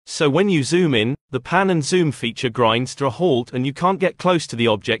So when you zoom in, the pan and zoom feature grinds to a halt and you can't get close to the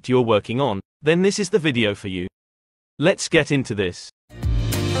object you're working on, then this is the video for you. Let's get into this.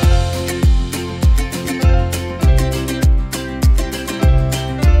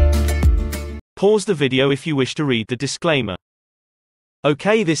 Pause the video if you wish to read the disclaimer.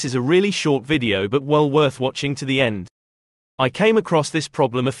 Okay, this is a really short video but well worth watching to the end. I came across this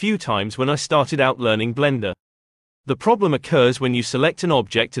problem a few times when I started out learning Blender. The problem occurs when you select an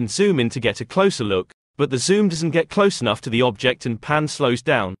object and zoom in to get a closer look, but the zoom doesn't get close enough to the object and pan slows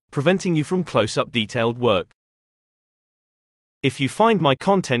down, preventing you from close-up detailed work. If you find my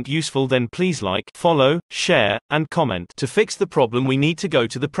content useful, then please like, follow, share, and comment. To fix the problem, we need to go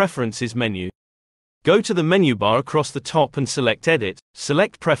to the Preferences menu. Go to the menu bar across the top and select Edit.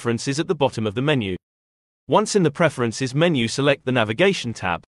 Select Preferences at the bottom of the menu. Once in the Preferences menu, select the Navigation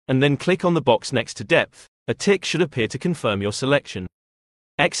tab, and then click on the box next to Depth. A tick should appear to confirm your selection.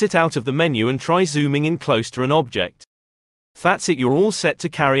 Exit out of the menu and try zooming in close to an object. That's it, you're all set to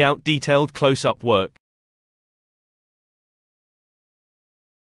carry out detailed close-up work.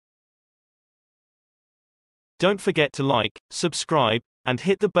 Don't forget to like, subscribe, and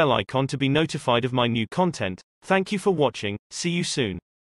hit the bell icon to be notified of my new content. Thank you for watching, see you soon.